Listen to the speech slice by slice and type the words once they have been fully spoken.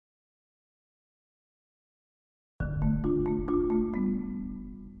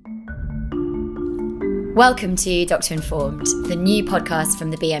Welcome to Doctor Informed, the new podcast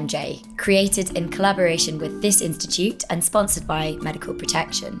from the BMJ, created in collaboration with this institute and sponsored by Medical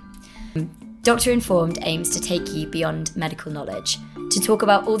Protection. Doctor Informed aims to take you beyond medical knowledge, to talk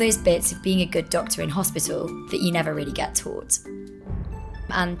about all those bits of being a good doctor in hospital that you never really get taught.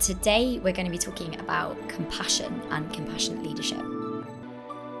 And today we're going to be talking about compassion and compassionate leadership.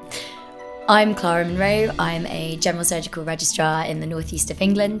 I'm Clara Monroe. I'm a general surgical registrar in the northeast of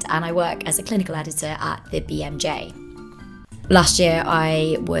England, and I work as a clinical editor at the BMJ. Last year,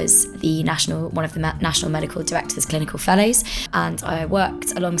 I was one of the National Medical Directors Clinical Fellows, and I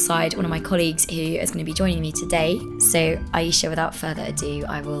worked alongside one of my colleagues who is going to be joining me today. So, Aisha, without further ado,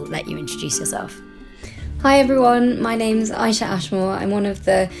 I will let you introduce yourself. Hi everyone, my name's Aisha Ashmore. I'm one of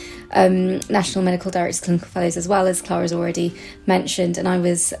the National Medical Directors Clinical Fellows, as well as Clara's already mentioned, and I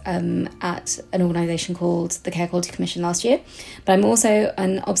was at an organisation called the Care Quality Commission last year. But I'm also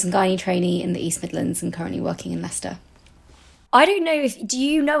an Obs and Gynae trainee in the East Midlands and currently working in Leicester. I don't know do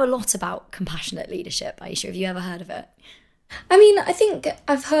you know a lot about compassionate leadership, Aisha? Have you ever heard of it? I mean, I think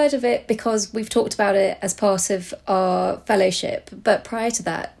I've heard of it because we've talked about it as part of our fellowship, but prior to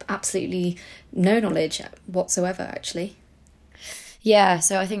that, absolutely no knowledge whatsoever, actually. Yeah,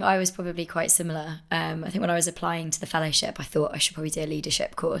 so I think I was probably quite similar. I think when I was applying to the fellowship, I thought I should probably do a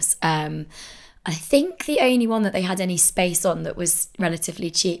leadership course. I think the only one that they had any space on that was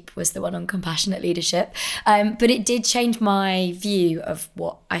relatively cheap was the one on compassionate leadership. But it did change my view of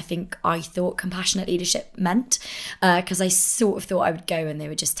what I thought compassionate leadership meant, because I sort of thought I would go and they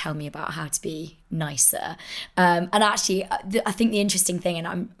would just tell me about how to be nicer. And actually, I think the interesting thing,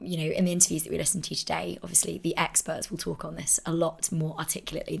 and in the interviews that we listened to today, obviously the experts will talk on this a lot more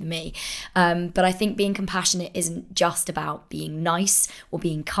articulately than me. But I think being compassionate isn't just about being nice or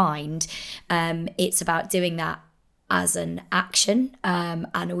being kind. It's about doing that as an action.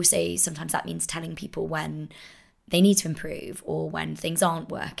 And also sometimes that means telling people when they need to improve or when things aren't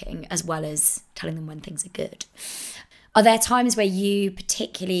working, as well as telling them when things are good. Are there times where you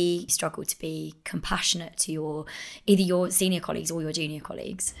particularly struggle to be compassionate to either your senior colleagues or your junior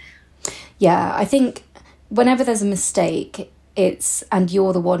colleagues? Yeah, I think whenever there's a mistake, and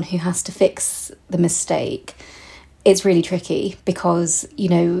you're the one who has to fix the mistake, it's really tricky because,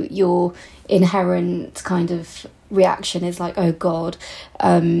 your inherent kind of reaction is like, oh God,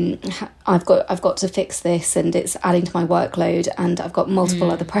 I've got to fix this, and it's adding to my workload, and I've got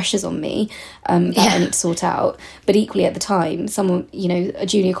multiple other pressures on me that I need to sort out. But equally at the time, someone, a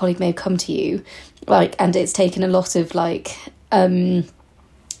junior colleague may have come to you, and it's taken a lot of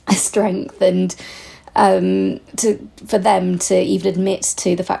strength and for them to even admit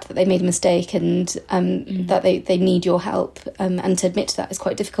to the fact that they made a mistake and that they need your help, and to admit to that is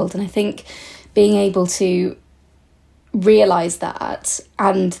quite difficult. And I think being able to realise that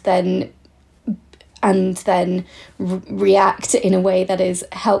and then react in a way that is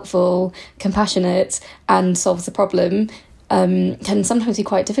helpful, compassionate, and solves the problem can sometimes be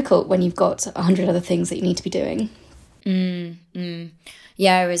quite difficult when you've got 100 other things that you need to be doing.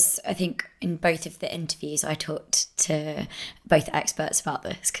 Yeah, I think in both of the interviews I talked to both experts about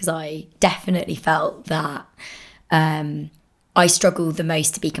this, because I definitely felt that I struggle the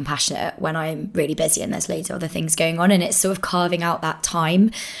most to be compassionate when I'm really busy and there's loads of other things going on, and it's sort of carving out that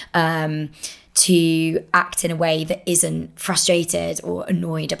time to act in a way that isn't frustrated or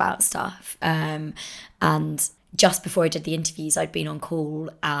annoyed about stuff. And just before I did the interviews, I'd been on call,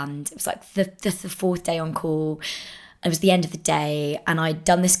 and it was like the fourth day on call. It was the end of the day, and I'd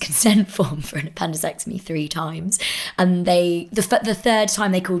done this consent form for an appendicectomy 3 times. And the third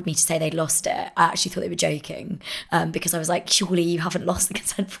time they called me to say they'd lost it, I actually thought they were joking, because I was like, surely you haven't lost the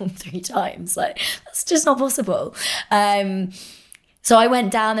consent form 3 times. That's just not possible. So I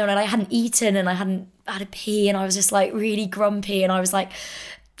went down there and I hadn't eaten and I hadn't had a pee, and I was just really grumpy, and I was like,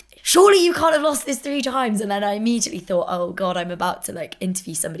 surely you can't have lost this 3 times. And then I immediately thought, oh God, I'm about to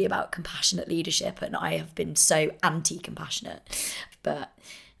interview somebody about compassionate leadership, and I have been so anti-compassionate. But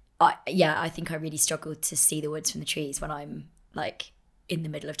I think I really struggled to see the woods from the trees when I'm in the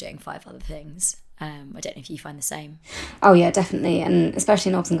middle of doing 5 other things. I don't know if you find the same. Oh yeah, definitely. And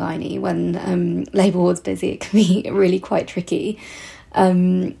especially in Obs and Gynae, when labour ward's busy, it can be really quite tricky.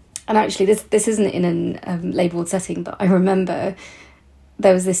 And actually this isn't in a labour ward setting, but I remember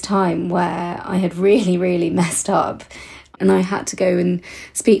there was this time where I had really, really messed up, and I had to go and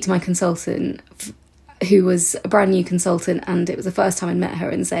speak to my consultant, who was a brand new consultant, and it was the first time I'd met her,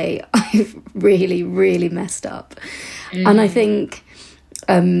 and say, I've really, really messed up. And I think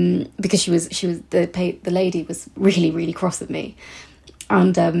because she was the lady was really, really cross with me,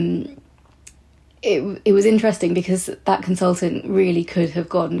 and it was interesting because that consultant really could have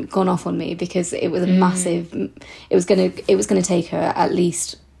gone off on me, because it was a massive. It was gonna take her at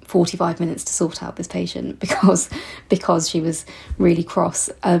least 45 minutes to sort out this patient because she was really cross.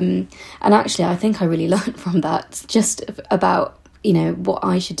 And actually, I think I really learned from that, just about, you know, what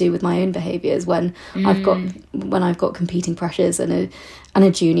I should do with my own behaviours when I've got competing pressures and a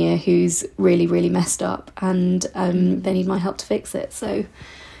junior who's really, really messed up, and they need my help to fix it. So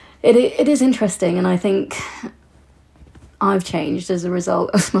it is interesting, and I think I've changed as a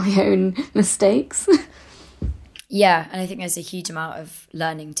result of my own mistakes. Yeah, and I think there's a huge amount of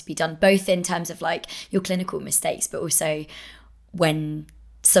learning to be done, both in terms of like your clinical mistakes, but also when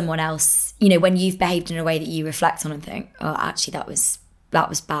someone else, you know, when you've behaved in a way that you reflect on and think, oh, actually that was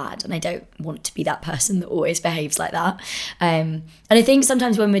bad, and I don't want to be that person that always behaves like that. And I think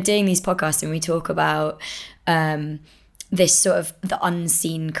sometimes when we're doing these podcasts and we talk about this sort of the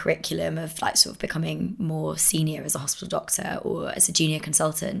unseen curriculum of like sort of becoming more senior as a hospital doctor or as a junior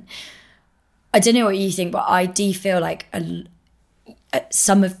consultant, I don't know what you think, but I do feel like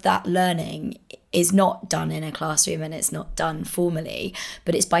some of that learning is not done in a classroom and it's not done formally,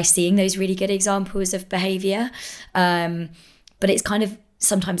 but it's by seeing those really good examples of behaviour. But it's kind of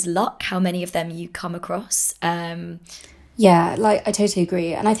sometimes luck how many of them you come across. Yeah, like I totally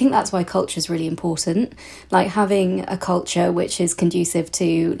agree. And I think that's why culture is really important. Like having a culture which is conducive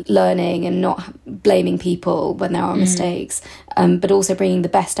to learning and not blaming people when there are mistakes, but also bringing the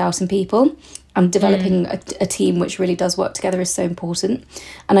best out in people and developing a team which really does work together is so important.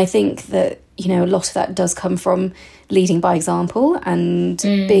 And I think that, you know, a lot of that does come from leading by example and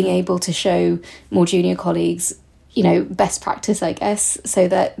being able to show more junior colleagues, you know, best practice, I guess, so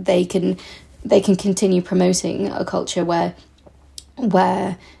that they can continue promoting a culture where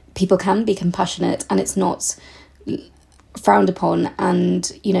people can be compassionate and it's not frowned upon,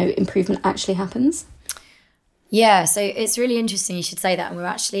 and, you know, improvement actually happens. Yeah, so it's really interesting you should say that, and we're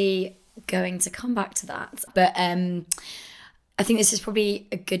actually going to come back to that. But I think this is probably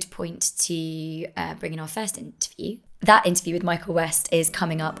a good point to bring in our first interview. That interview with Michael West is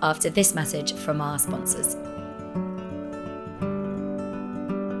coming up after this message from our sponsors.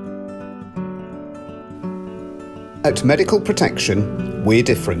 At Medical Protection, we're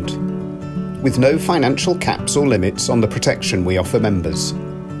different. With no financial caps or limits on the protection we offer members,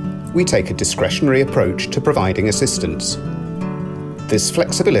 we take a discretionary approach to providing assistance. This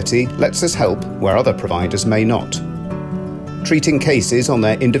flexibility lets us help where other providers may not, treating cases on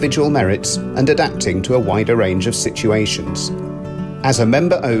their individual merits and adapting to a wider range of situations. As a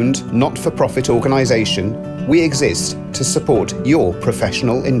member-owned, not-for-profit organisation, we exist to support your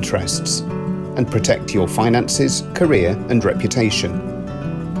professional interests and protect your finances, career and reputation.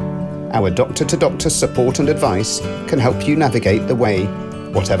 Our doctor-to-doctor support and advice can help you navigate the way,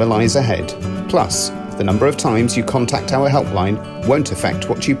 whatever lies ahead. Plus, the number of times you contact our helpline won't affect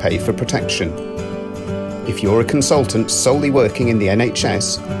what you pay for protection. If you're a consultant solely working in the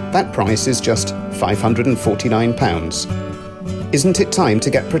NHS, that price is just £549. Isn't it time to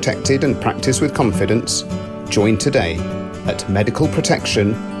get protected and practice with confidence? Join today at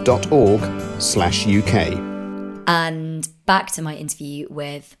medicalprotection.org/UK. And back to my interview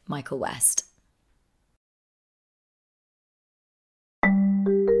with Michael West.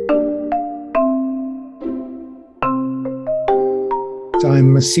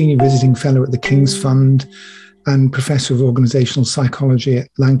 I'm a senior visiting fellow at the King's Fund and professor of organisational psychology at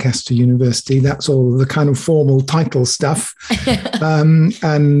Lancaster University. That's all the kind of formal title stuff.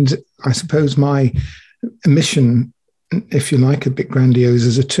 And I suppose my mission, if you like, a bit grandiose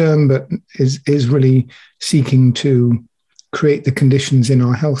as a term, but is really seeking to create the conditions in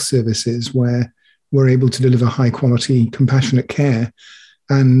our health services where we're able to deliver high quality, compassionate care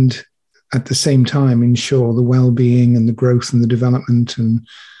and at the same time ensure the well-being and the growth and the development and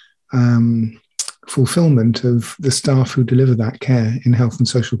fulfillment of the staff who deliver that care in health and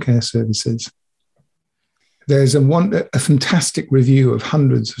social care services. There's a fantastic review of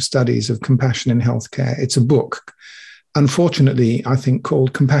hundreds of studies of compassion in healthcare. It's a book, unfortunately, I think,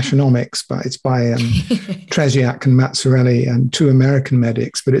 called Compassionomics, but it's by Tresiak and Mazzarelli and two American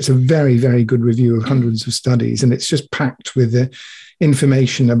medics. But it's a very, very good review of hundreds of studies, and it's just packed with the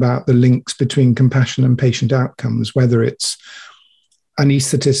information about the links between compassion and patient outcomes, whether it's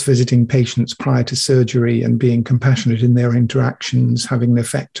anaesthetists visiting patients prior to surgery and being compassionate in their interactions, having an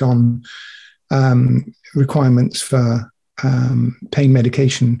effect on requirements for pain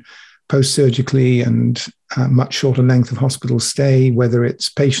medication post-surgically and much shorter length of hospital stay, whether it's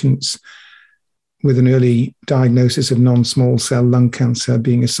patients with an early diagnosis of non-small cell lung cancer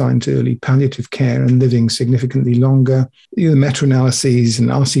being assigned to early palliative care and living significantly longer. The meta-analyses and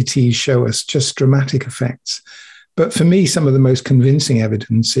RCTs show us just dramatic effects. But for me, some of the most convincing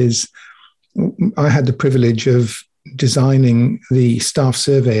evidence is I had the privilege of designing the staff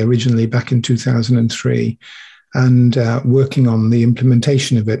survey originally back in 2003 and working on the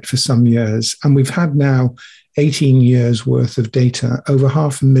implementation of it for some years. And we've had now 18 years worth of data. Over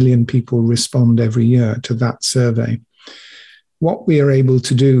 500,000 people respond every year to that survey. What we are able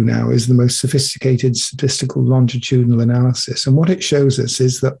to do now is the most sophisticated statistical longitudinal analysis. And what it shows us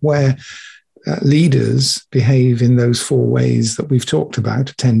is that where leaders behave in those 4 ways that we've talked about,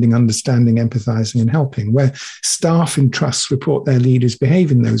 attending, understanding, empathizing, and helping, where staff in trusts report their leaders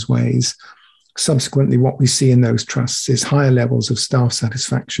behave in those ways, subsequently what we see in those trusts is higher levels of staff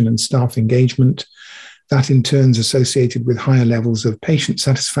satisfaction and staff engagement. That in turn is associated with higher levels of patient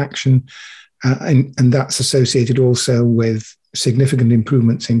satisfaction, and that's associated also with significant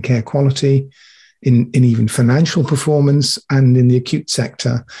improvements in care quality, in even financial performance, and in the acute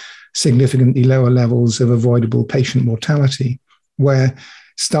sector, significantly lower levels of avoidable patient mortality, where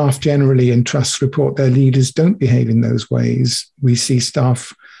staff generally in trusts report their leaders don't behave in those ways. We see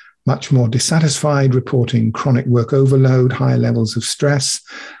staff much more dissatisfied, reporting chronic work overload, higher levels of stress,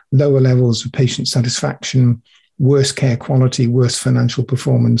 lower levels of patient satisfaction, worse care quality, worse financial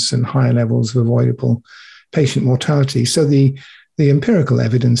performance, and higher levels of avoidable patient mortality. So the empirical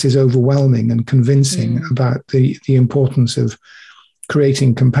evidence is overwhelming and convincing about the importance of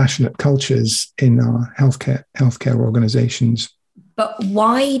creating compassionate cultures in our healthcare organizations. But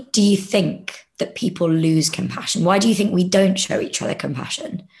why do you think that people lose compassion? Why do you think we don't show each other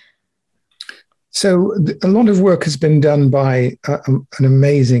compassion? So a lot of work has been done by an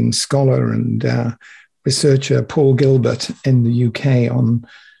amazing scholar and researcher, Paul Gilbert, in the UK on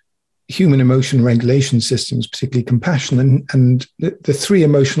human emotion regulation systems, particularly compassion. And the 3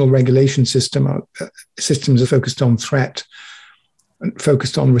 emotional regulation systems are focused on threat,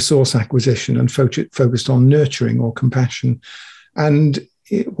 focused on resource acquisition, and focused on nurturing or compassion. And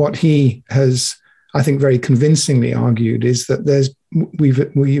what he has, I think, very convincingly argued is that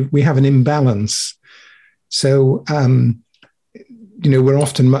we have an imbalance. So, we're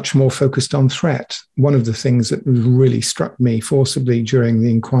often much more focused on threat. One of the things that really struck me forcibly during the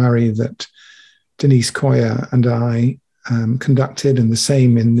inquiry that Denise Coyer and I conducted, and the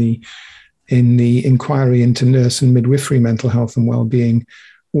same in the inquiry into nurse and midwifery mental health and well-being,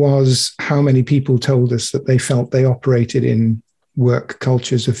 was how many people told us that they felt they operated in work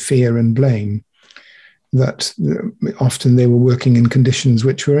cultures of fear and blame, that often they were working in conditions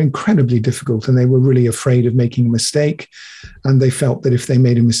which were incredibly difficult, and they were really afraid of making a mistake. And they felt that if they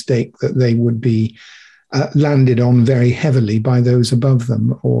made a mistake, that they would be landed on very heavily by those above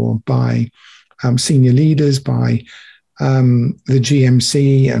them, or by senior leaders, by the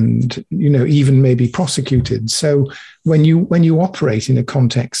GMC, and even maybe prosecuted. So when you operate in a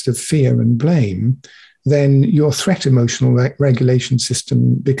context of fear and blame, then your threat emotional regulation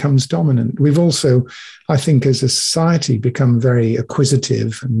system becomes dominant. We've also, I think, as a society, become very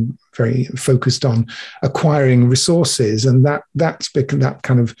acquisitive and very focused on acquiring resources, and that's become that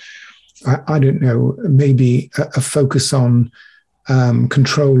kind of, I don't know, maybe a focus on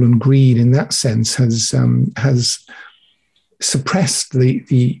control and greed in that sense has suppressed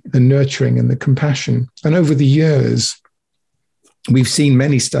the nurturing and the compassion. And over the years, we've seen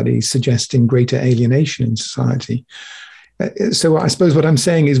many studies suggesting greater alienation in society. So I suppose what I'm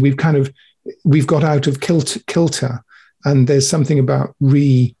saying is we've got out of kilter, and there's something about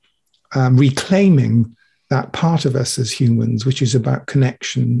reclaiming that part of us as humans, which is about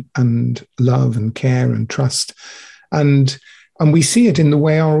connection and love and care and trust. And we see it in the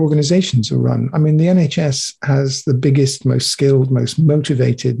way our organizations are run. I mean, the NHS has the biggest, most skilled, most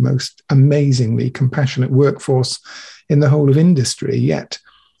motivated, most amazingly compassionate workforce in the whole of industry, yet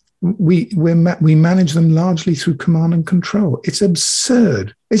we manage them largely through command and control. It's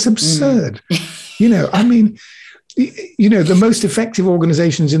absurd. It's absurd. I mean, the most effective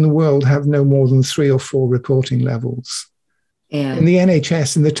organizations in the world have no more than 3 or 4 reporting levels. Yeah. In the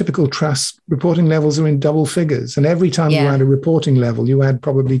NHS, in the typical trust, reporting levels are in double figures. And every time you add a reporting level, you add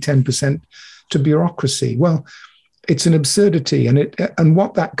probably 10% to bureaucracy. Well, it's an absurdity. And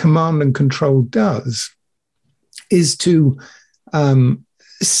what that command and control does is to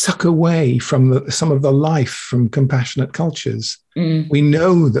suck away from some of the life from compassionate cultures. We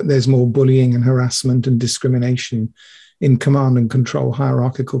know that there's more bullying and harassment and discrimination in command and control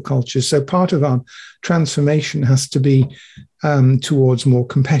hierarchical cultures. So part of our transformation has to be towards more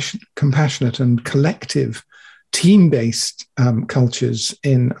compassionate and collective team-based cultures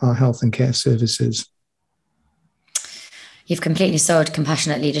in our health and care services. You've completely sold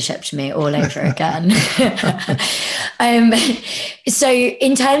compassionate leadership to me all over again. So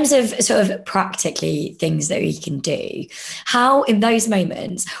in terms of sort of practically things that we can do, how in those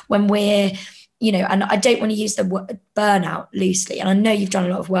moments when we're, and I don't want to use the word burnout loosely, and I know you've done a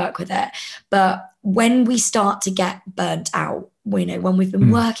lot of work with it, but when we start to get burnt out, when we've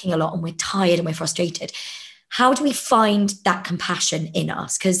been working a lot and we're tired and we're frustrated, how do we find that compassion in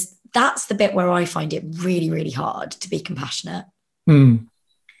us? Because that's the bit where I find it really, really hard to be compassionate.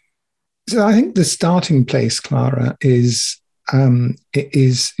 So I think the starting place, Clara, is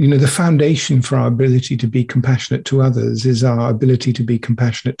the foundation for our ability to be compassionate to others is our ability to be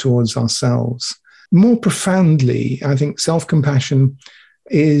compassionate towards ourselves. More profoundly, I think self-compassion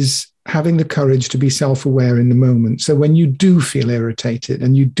is having the courage to be self-aware in the moment. So when you do feel irritated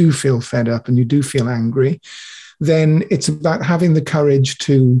and you do feel fed up and you do feel angry, then it's about having the courage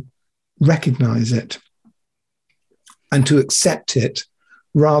to recognize it and to accept it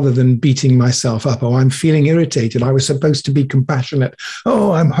rather than beating myself up. Oh, I'm feeling irritated. I was supposed to be compassionate.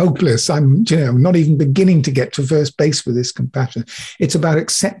 Oh, I'm hopeless. I'm, not even beginning to get to first base with this compassion. It's about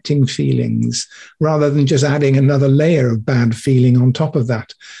accepting feelings rather than just adding another layer of bad feeling on top of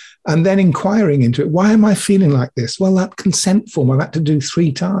that. And then inquiring into it. Why am I feeling like this? Well, that consent form I've had to do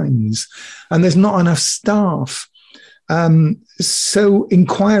 3 times and there's not enough staff. So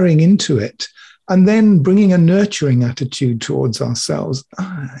inquiring into it and then bringing a nurturing attitude towards ourselves.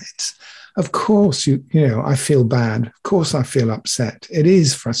 It's, of course, I feel bad. Of course, I feel upset. It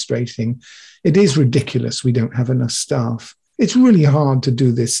is frustrating. It is ridiculous we don't have enough staff. It's really hard to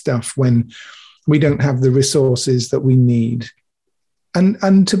do this stuff when we don't have the resources that we need.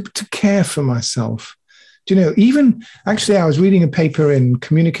 And to care for myself. Even actually, I was reading a paper in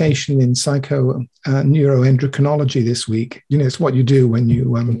Communication in Neuroendocrinology this week. It's what you do when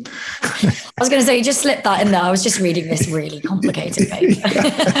you. I was going to say, you just slipped that in there. I was just reading this really complicated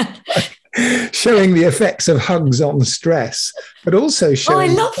paper. Showing the effects of hugs on stress, but also showing.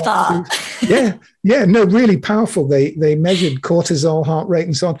 Oh, I love that. No, really powerful. They measured cortisol, heart rate,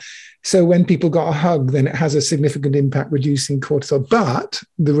 and so on. So when people got a hug, then it has a significant impact reducing cortisol. But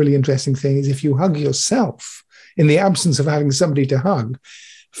the really interesting thing is if you hug yourself in the absence of having somebody to hug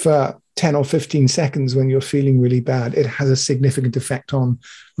for 10 or 15 seconds when you're feeling really bad, it has a significant effect on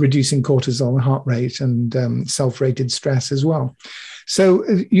reducing cortisol and heart rate and self-rated stress as well. So,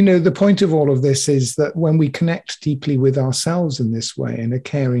 the point of all of this is that when we connect deeply with ourselves in this way, in a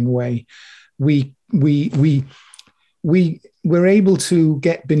caring way, we're able to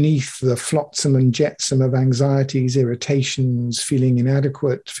get beneath the flotsam and jetsam of anxieties, irritations, feeling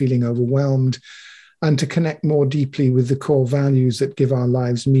inadequate, feeling overwhelmed, and to connect more deeply with the core values that give our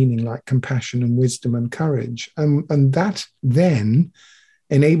lives meaning, like compassion and wisdom and courage. And that then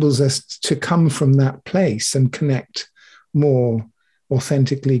enables us to come from that place and connect more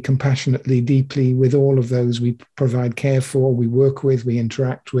authentically, compassionately, deeply with all of those we provide care for, we work with, we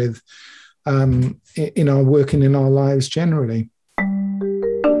interact with, in our work and in our lives generally.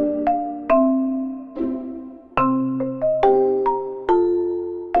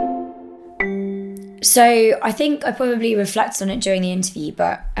 So I think I probably reflected on it during the interview,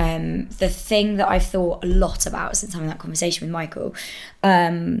 but the thing that I've thought a lot about since having that conversation with Michael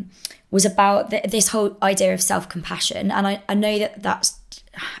was about this whole idea of self-compassion. And I know that's,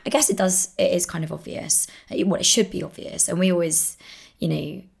 I guess it is kind of obvious. Well, it should be obvious. And we always,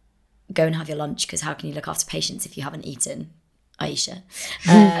 go and have your lunch, because how can you look after patients if you haven't eaten? Aisha,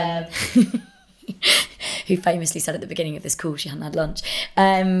 who famously said at the beginning of this call she hadn't had lunch.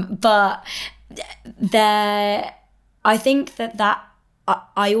 But I think that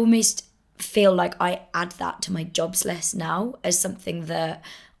I almost feel like I add that to my jobs list now as something that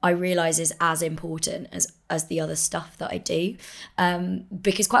I realise is as important as the other stuff that I do.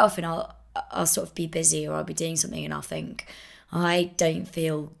 Because quite often I'll sort of be busy or I'll be doing something and I'll think, I don't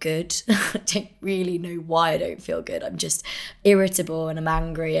feel good. I don't really know why I don't feel good. I'm just irritable and I'm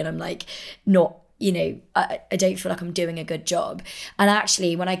angry and I'm like not, I don't feel like I'm doing a good job. And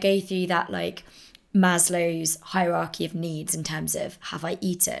actually, when I go through that like Maslow's hierarchy of needs in terms of have I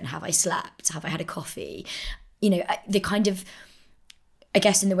eaten, have I slept, have I had a coffee, the kind of, I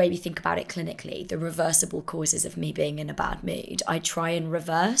guess in the way we think about it clinically, the reversible causes of me being in a bad mood, I try and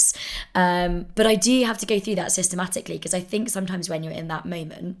reverse. But I do have to go through that systematically, because I think sometimes when you're in that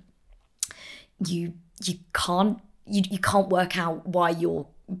moment, you can't work out why you're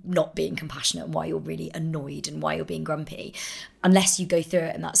not being compassionate and why you're really annoyed and why you're being grumpy unless you go through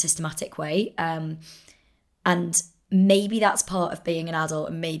it in that systematic way. And maybe that's part of being an adult,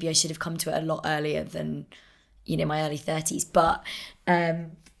 and maybe I should have come to it a lot earlier than my early 30s, but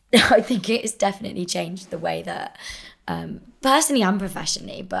I think it has definitely changed the way that personally and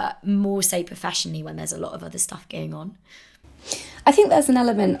professionally, but more so professionally when there's a lot of other stuff going on. I think there's an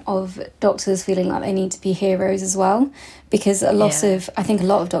element of doctors feeling like they need to be heroes as well, because a lot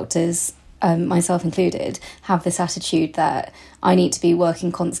of doctors, myself included, have this attitude that I need to be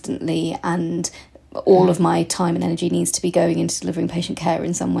working constantly and all of my time and energy needs to be going into delivering patient care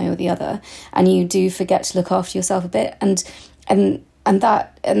in some way or the other, and you do forget to look after yourself a bit, and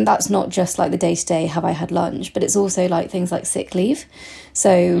that's not just like the day-to-day have I had lunch, but it's also like things like sick leave.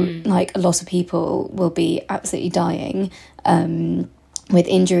 So like a lot of people will be absolutely dying with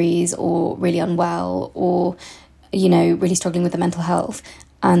injuries or really unwell or really struggling with their mental health,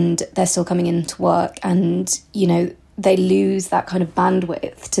 and they're still coming into work, and they lose that kind of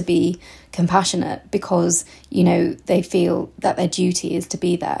bandwidth to be compassionate because they feel that their duty is to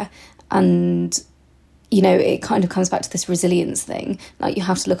be there. And it kind of comes back to this resilience thing. Like, you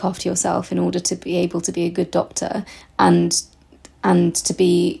have to look after yourself in order to be able to be a good doctor and to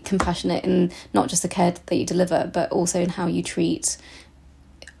be compassionate in not just the care that you deliver, but also in how you treat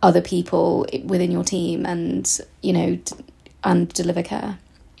other people within your team and deliver care.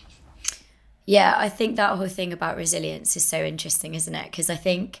 Yeah, I think that whole thing about resilience is so interesting, isn't it? Because I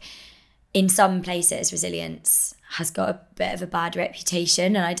think in some places resilience has got a bit of a bad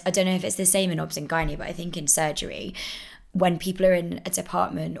reputation, and I don't know if it's the same in obs and gynae, but I think in surgery, when people are in a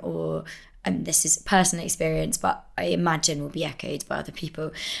department, or this is personal experience, but I imagine will be echoed by other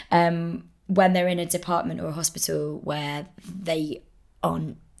people, when they're in a department or a hospital where they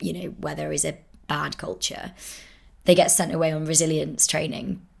aren't, where there is a bad culture, they get sent away on resilience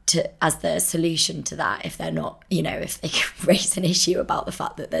training as the solution to that, if they're not, if they can raise an issue about the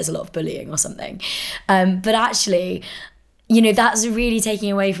fact that there's a lot of bullying or something. But actually, that's really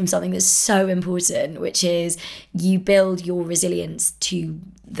taking away from something that's so important, which is you build your resilience to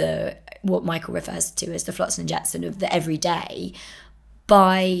what Michael refers to as the flotsam and jetsam of the everyday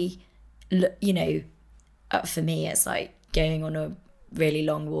by, for me, it's like going on a really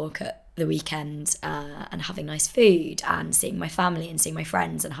long walk at the weekend and having nice food and seeing my family and seeing my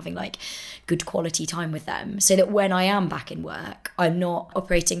friends and having like good quality time with them, so that when I am back in work, I'm not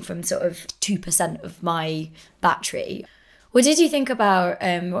operating from sort of 2% of my battery. What did you think about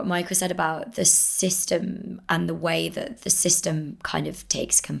what Michael said about the system and the way that the system kind of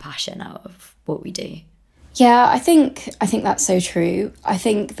takes compassion out of what we do? Yeah, I think that's so true. I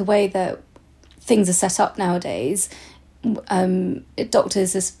think the way that things are set up nowadays,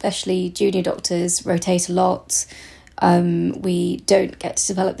 doctors, especially junior doctors, rotate a lot. We don't get to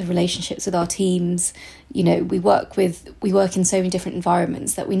develop the relationships with our teams. We work in so many different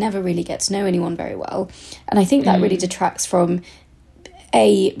environments that we never really get to know anyone very well. And I think that really detracts from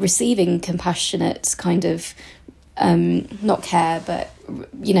receiving compassionate kind of not care, but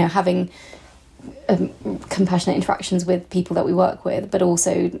having compassionate interactions with people that we work with, but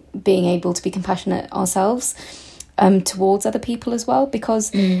also being able to be compassionate ourselves towards other people as well.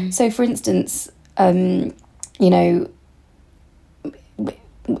 Because so for instance, in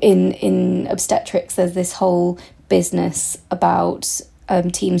obstetrics, there's this whole business about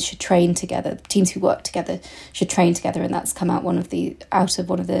teams should train together. Teams who work together should train together, and that's come out one of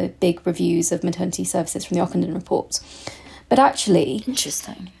the big reviews of maternity services from the Ockenden report. But actually,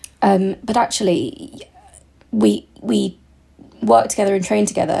 interesting. We work together and train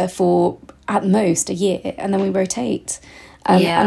together for at most a year, and then we rotate. And